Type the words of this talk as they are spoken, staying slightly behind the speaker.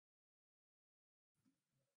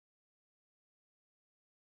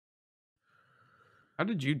How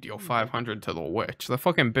did you deal 500 to the witch? The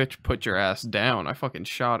fucking bitch put your ass down. I fucking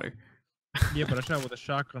shot her. Yeah, but I shot with a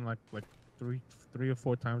shotgun like three or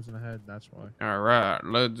four times in the head. That's why. All right,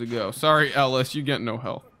 let's go. Sorry, Ellis, you get no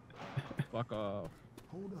health. Fuck off.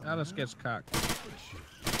 Alice gets cocked.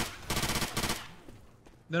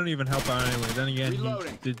 They don't even help out anyway. Then again,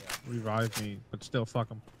 he did revive me, but still, fuck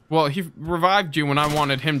him. Well, he revived you when I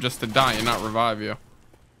wanted him just to die and not revive you.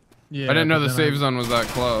 Yeah. I didn't know the save zone was that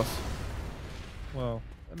close. Well,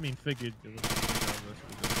 I mean, figured it was.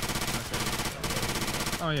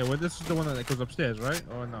 Oh yeah, well this is the one that goes upstairs, right?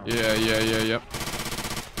 Or no? Yeah, yep.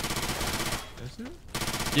 Is it?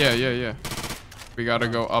 Yeah. We gotta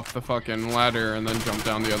go up the fucking ladder and then jump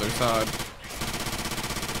down the other side.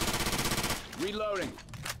 Reloading.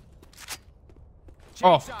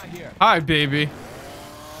 Oh, hi, baby.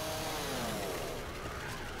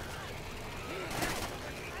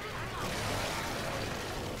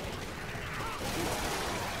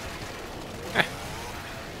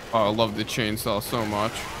 Oh, I love the chainsaw so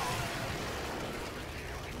much.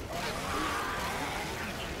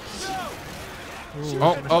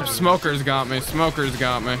 Oh, Smoker's got me. Smoker's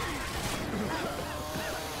got me.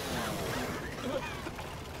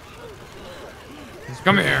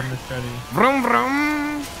 Come here. Vroom,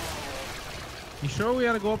 vroom. You sure we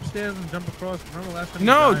had to go upstairs and jump across? Remember last time?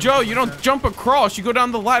 No, Joe, you don't jump across. You go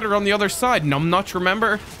down the ladder on the other side. Numbnuts,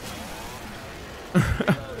 remember?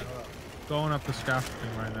 Going up the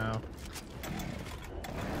scaffolding right now.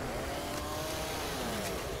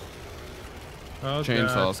 Oh,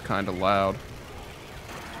 Chainsaw's kind of loud.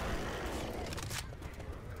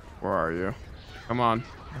 Where are you? Come on.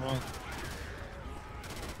 Come on.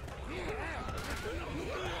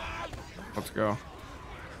 Let's go.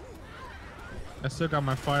 I still got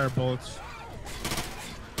my fire bullets.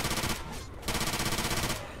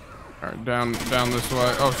 All right, down this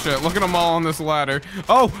way. Oh shit! Look at them all on this ladder.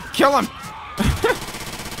 Oh, kill him!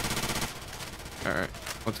 All right,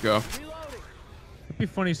 let's go. It'd be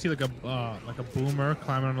funny to see like a boomer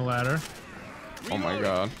climbing on the ladder. Oh my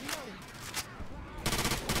god.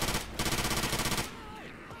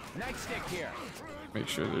 Nightstick here. Make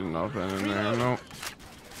sure there's nothing in there. No.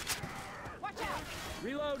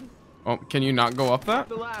 Reload. Oh, can you not go up that?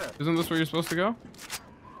 The ladder. Isn't this where you're supposed to go?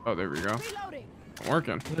 Oh, there we go.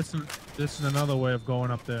 Working. This is another way of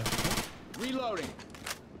going up there. Reloading.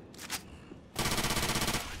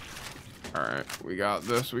 All right, we got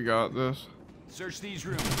this. We got this. Search these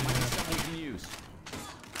rooms. Might be something we can use.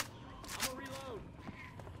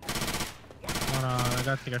 Hold on, I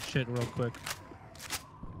gotta take a shit real quick.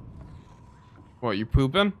 What, you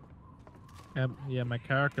pooping? Yeah, my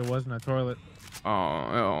character was in a toilet.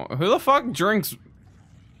 Oh, who the fuck drinks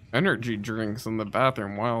energy drinks in the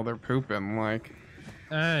bathroom while they're pooping? Like,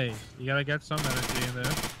 hey, you gotta get some energy in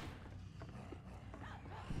there.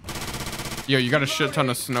 yo, you got a shit ton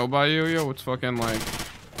of snow by you, yo? It's fucking like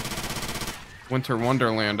winter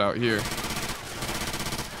wonderland out here.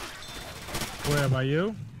 Where, by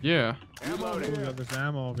you? Yeah. We got this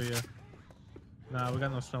ammo over here. Nah, we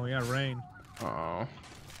got no snow. We got rain. Oh.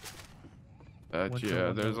 That, Winter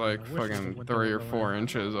yeah, there's like wonderland. fucking 3 or 4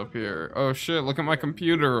 inches up here. Oh shit, look at my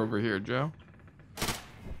computer over here, Joe.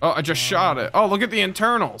 Oh, I just shot it. Oh, look at the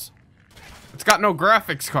internals. It's got no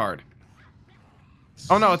graphics card.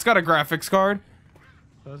 Oh no, it's got a graphics card.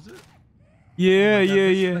 Does it? Yeah, Oh my God,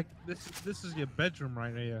 yeah. Like, this is your bedroom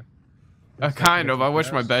right here. Kind of. I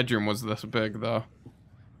wish my bedroom was this big, though.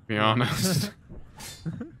 To be honest.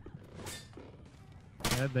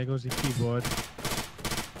 Yeah, there goes your keyboard.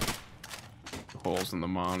 Holes in the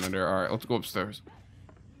monitor. All right, let's go upstairs.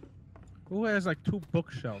 Who has like 2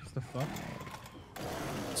 bookshelves? The fuck?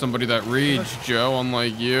 Somebody that reads, Joe,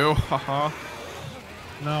 unlike you. Haha.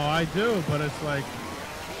 No, I do, but it's like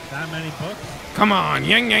that many books. Come on,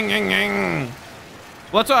 yang yang yang yang.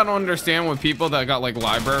 Well, that's what I don't understand with people that got like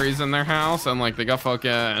libraries in their house and like they got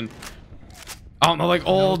fucking, I don't know, like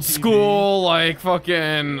old school, like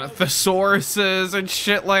fucking thesauruses and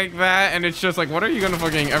shit like that, and it's just like, what are you gonna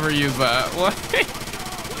fucking ever use that? What?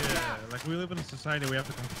 Yeah, like we live in a society where we have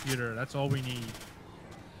a computer. That's all we need.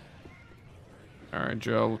 All right,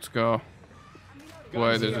 Joe, let's go.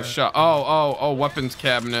 Wait, there's a shot. Oh, weapons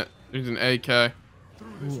cabinet. There's an AK.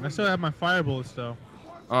 Ooh, I still have my fire bullets though.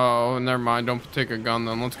 Oh, never mind. Don't take a gun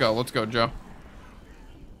then. Let's go, Joe.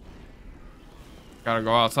 Gotta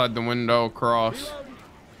go outside the window, cross.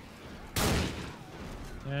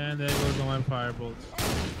 And there goes all my fire bullets.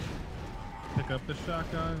 Pick up the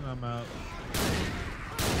shotgun and I'm out.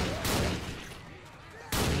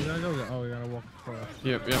 We gotta go. Oh, we gotta walk across.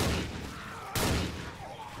 Yep.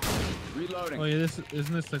 Reloading. Oh yeah,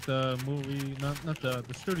 isn't this like the movie? Not the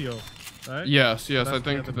studio. right? Yes, yes, That's I the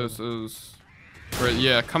think other this is. Right,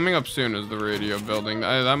 yeah, coming up soon is the radio building.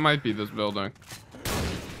 That might be this building.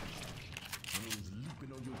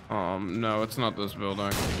 No, it's not this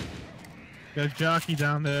building. Got a jockey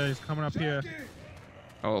down there. He's coming up here.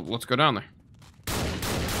 Oh, let's go down there.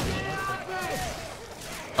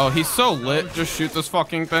 Oh, he's so lit. Just shoot this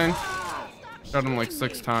fucking thing. Shot him like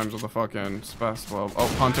 6 times with a fucking Spaz 12. Oh,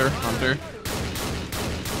 Hunter.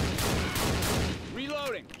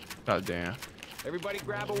 Reloading. God damn. Everybody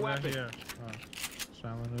grab a Over weapon. here.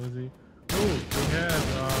 Shaolin Uzi. Ooh, we have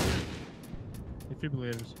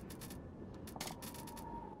defibrillators.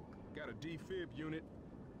 Got a defib unit.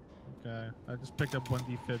 Okay, I just picked up 1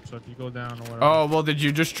 defib, so if you go down or whatever. Oh, well, did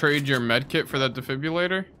you just trade your med kit for that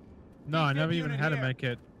defibrillator? No, I never even had a med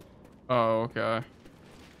kit. Oh, okay.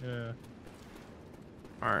 Yeah.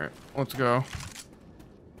 All right, let's go.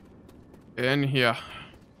 In here.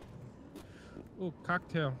 Ooh,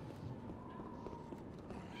 cocktail.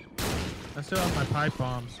 I still have my pipe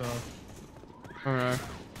bomb, so. Okay.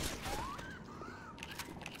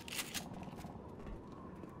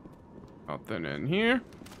 Nothing in here.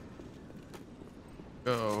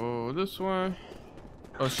 Go this way.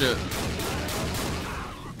 Oh shit.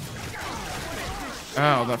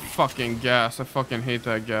 Ow, that fucking gas. I fucking hate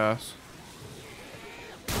that gas.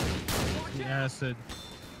 The acid.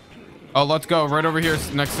 Oh, let's go. Right over here,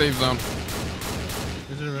 next save zone.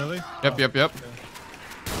 Is it really? Yep, yep, yep. Okay.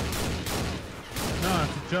 No,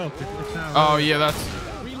 it's a joke. It's not Oh, really. yeah, that's...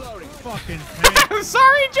 Reloading. Fucking tank.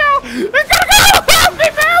 Sorry, Joe. It's gonna go. Help me,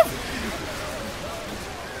 move.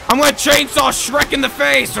 I'm gonna chainsaw Shrek in the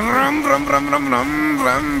face. Rum, rum, rum, rum, rum,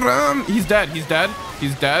 rum, rum. He's dead. He's dead.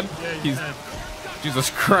 He's dead. Yeah, He's... dead. Jesus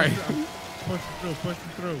Christ. Push him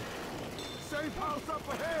through. Safe house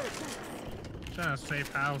up ahead. Trying to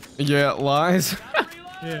safe house. Yeah, lies.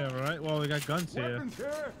 Yeah, right. Well, we got guns here. Weapons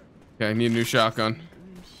here. Okay, I need a new shotgun.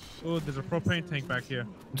 Oh, there's a propane tank back here.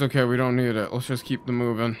 It's okay. We don't need it. Let's just keep the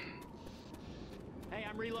moving. Hey,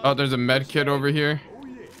 I'm reloading. Oh, there's a med kit over here.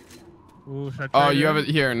 Ooh, should I Oh, trade you in? have it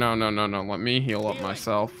here. No. Let me heal up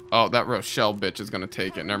myself. Oh, that Rochelle bitch is gonna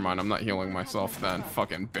take it. Never mind. I'm not healing myself then.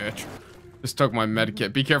 Fucking bitch. Just took my med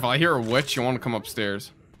kit. Be careful. I hear a witch. You want to come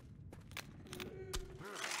upstairs.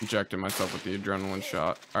 Injected myself with the adrenaline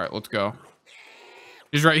shot. All right, let's go.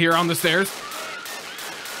 She's right here on the stairs.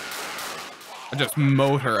 I just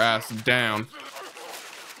mowed her ass down.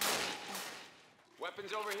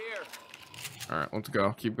 Weapons over here. All right, let's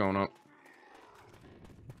go. Keep going up.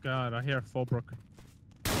 God, I hear Fulbrook.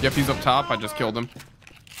 Yep, he's up top. I just killed him.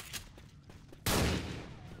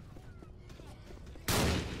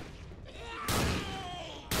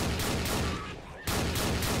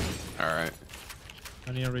 All right.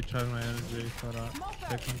 I need to recharge my energy for that.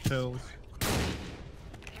 Take some pills.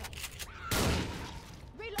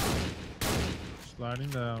 Sliding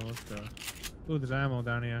down. Let's go. Ooh, there's ammo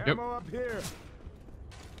down here. Yep. Ammo up here.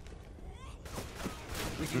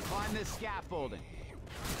 We can climb this scaffolding.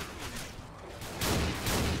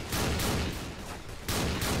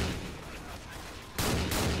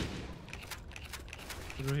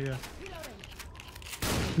 Through here.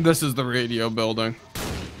 This is the radio building.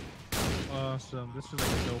 Awesome. This is like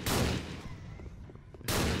a dope one.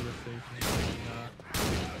 This is a radio station and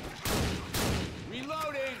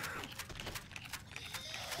Reloading.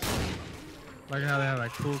 like how they have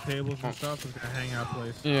like pool tables and stuff. It's like a hangout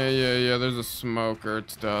place. Yeah. There's a smoker.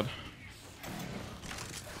 It's dead.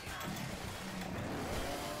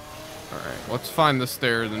 All right, let's find the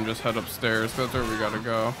stairs and just head upstairs. That's where we gotta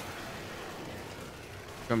go.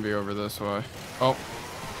 It's gonna be over this way. Oh.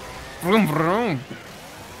 Vroom, vroom.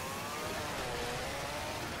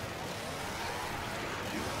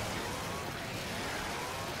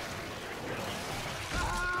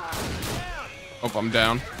 Oh, I'm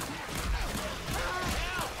down.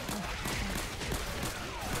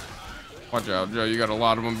 Watch out, Joe. You got a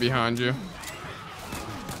lot of them behind you.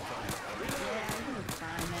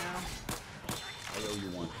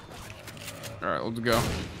 All right, let's go.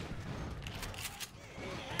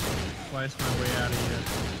 Slice my way out of here.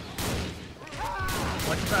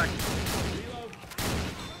 Watch your back.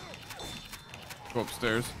 Go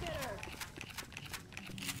upstairs.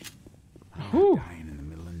 Dying in the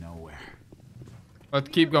middle of nowhere. Let's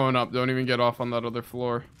keep going up. Don't even get off on that other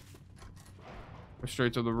floor. Go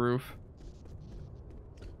straight to the roof.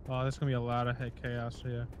 Oh, there's gonna be a lot of head chaos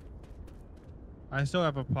here. I still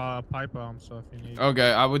have a pipe bomb, so if you need.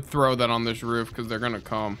 Okay, I would throw that on this roof because they're gonna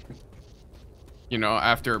come. You know,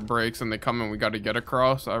 after it breaks and they come and we got to get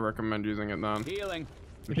across, I recommend using it then. Healing.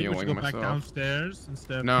 You think we should Healing go back myself. downstairs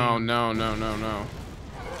instead of No.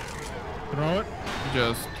 throw it?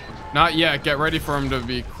 Not yet. Get ready for him to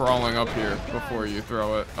be crawling up here before you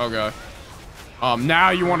throw it. Okay.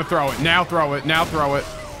 Now you want to throw it. Now throw it. Now throw it.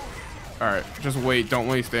 All right. Just wait. Don't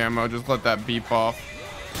waste ammo. Just let that beep off.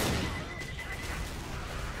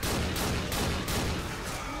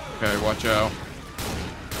 Okay, watch out.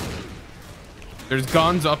 There's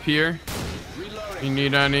guns up here. You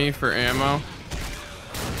need any for ammo?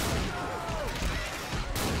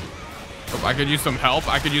 Oh, I could use some help.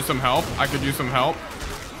 I could use some help. I could use some help.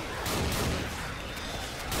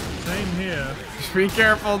 Same here. Be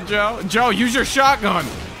careful, Joe. Joe, use your shotgun.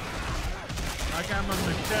 I got my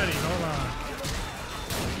machete. Hold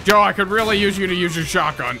on. Joe, I could really use you to use your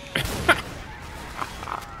shotgun.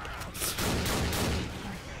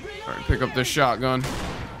 All right, pick up this shotgun.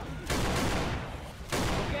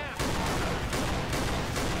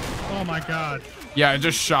 Oh my god. Yeah, I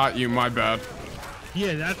just shot you. My bad.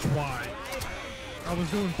 Yeah, that's why. I was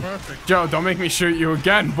doing perfect. Joe, don't make me shoot you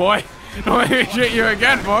again, boy. Don't make me shoot you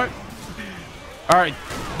again, boy. All right,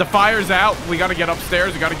 the fire's out. We got to get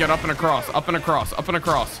upstairs. We got to get up and across, up and across, up and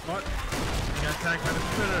across. What? I got attacked by the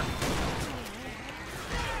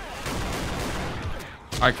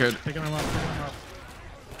spitter. I could. Picking him up, picking him up.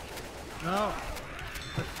 No.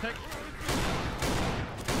 Protect.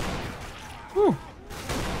 Whew.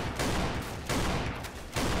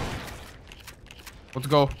 Let's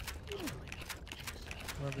go.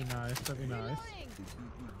 That'd be nice. That'd be nice.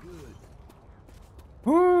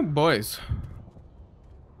 Oh, boys.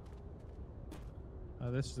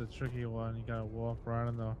 This is a tricky one. You gotta walk right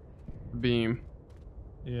in the Beam.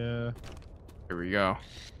 Yeah. Here we go.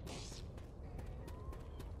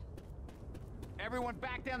 Everyone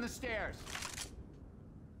back down the stairs.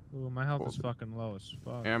 Ooh, my health is fucking low as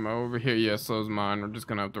fuck. Ammo over here. Yeah, so's mine. We're just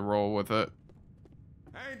gonna have to roll with it.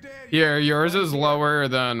 I ain't dead yet. Here, yours is lower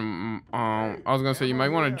than. I was gonna say you might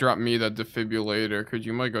want to drop me that defibrillator, cause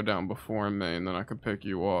you might go down before me, and then I could pick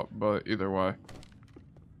you up. But either way,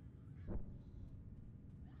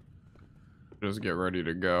 just get ready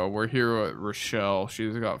to go. We're here with Rochelle.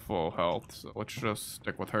 She's got full health, so let's just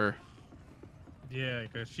stick with her. Yeah,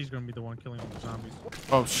 because she's gonna be the one killing all the zombies.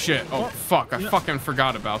 Oh shit! Oh fuck! I fucking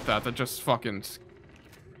forgot about that. That just fucking.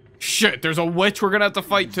 Shit! There's a witch we're gonna have to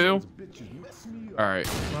fight too. All right.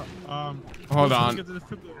 Well, Hold let's on. get to the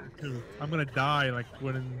defibrillator too. I'm gonna die like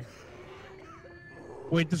when.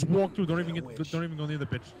 Wait, just walk through. Don't even go near the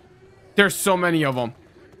bitch. There's so many of them.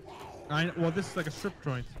 Well, this is like a strip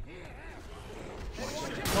joint.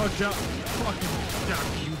 Oh, Joe, fucking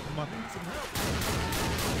jockey, you mother.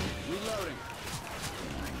 Reloading.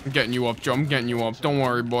 I'm getting you up, Joe. I'm getting you up. Don't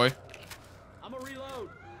worry, boy. I'm a reload.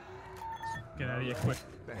 Get out of here quick.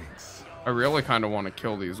 Thanks. I really kind of want to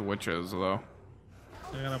kill these witches, though.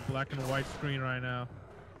 I got a black and white screen right now.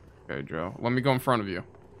 Okay, Joe. Let me go in front of you.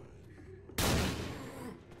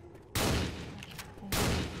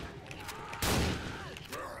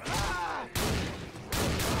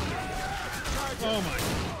 Oh my.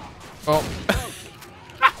 Oh.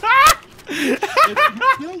 It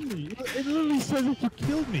killed me. It literally says that you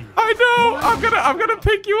killed me. I know. I'm gonna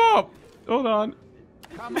pick you up. Hold on.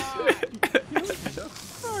 Come on.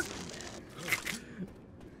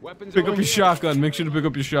 Weapons Pick over up your here. shotgun. Make sure to pick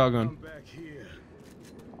up your shotgun. Come back here.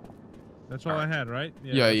 That's all I had, right?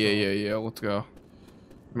 Yeah, that's yeah. Let's go.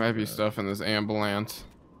 Might be stuff in this ambulance.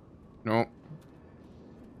 Nope.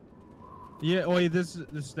 Yeah, oh, yeah, this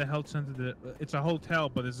is the health center. It's a hotel,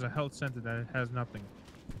 but it's a health center that has nothing.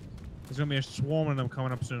 There's gonna be a swarm of them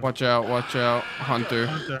coming up soon. Watch out, Hunter.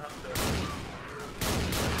 Hunter.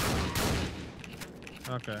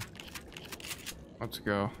 Okay. Let's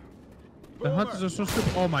go. The hunters are so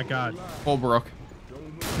stupid. Oh my god. Holbrook.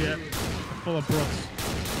 Yeah, full of brooks.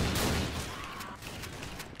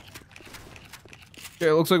 Okay,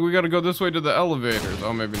 it looks like we gotta go this way to the elevators.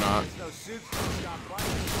 Oh, maybe not. No suits gonna stop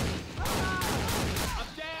fighting.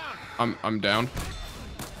 I'm down. I'm down.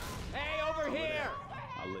 Hey, over here.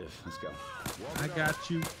 I live. Let's go. I got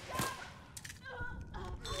you.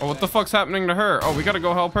 Oh, what the fuck's happening to her? Oh, we gotta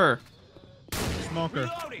go help her. Smoker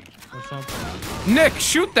Reloading. or something. Nick,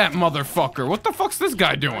 shoot that motherfucker. What the fuck's this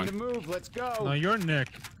guy Time to doing? move. Let's go. No, you're Nick.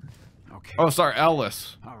 Okay. Oh, sorry,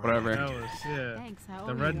 Ellis. Whatever. Ellis, yeah. Thanks, how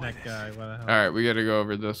The are you? redneck guy. What the hell? All right, we gotta go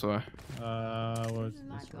over this way. What's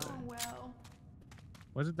this way?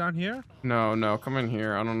 Was it down here? No, come in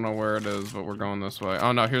here. I don't know where it is, but we're going this way.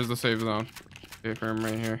 Oh no, here's the safe zone. Safe room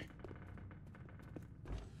right here.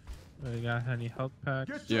 You got any health packs?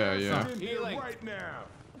 Get Yeah, your yeah. ass in here Healing. right now.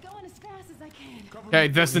 Going as fast as I can. Cover Okay,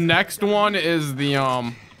 me. this next one is the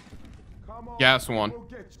Come on, gas one. we'll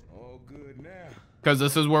get you. All good now. because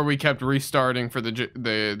this is where we kept restarting for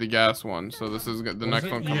the gas one. So this is the next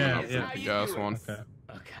it? one coming Yeah, up yeah. for the gas one. Okay.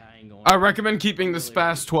 Okay. I recommend keeping the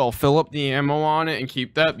SPAS 12. Fill up the ammo on it and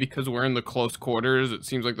keep that because we're in the close quarters. It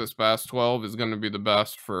seems like the SPAS 12 is going to be the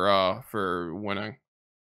best for winning.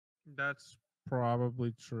 That's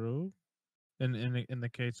probably true. In the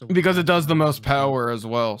case of Because it does the most power as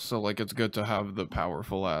well. So like it's good to have the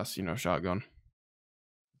powerful ass, you know, shotgun.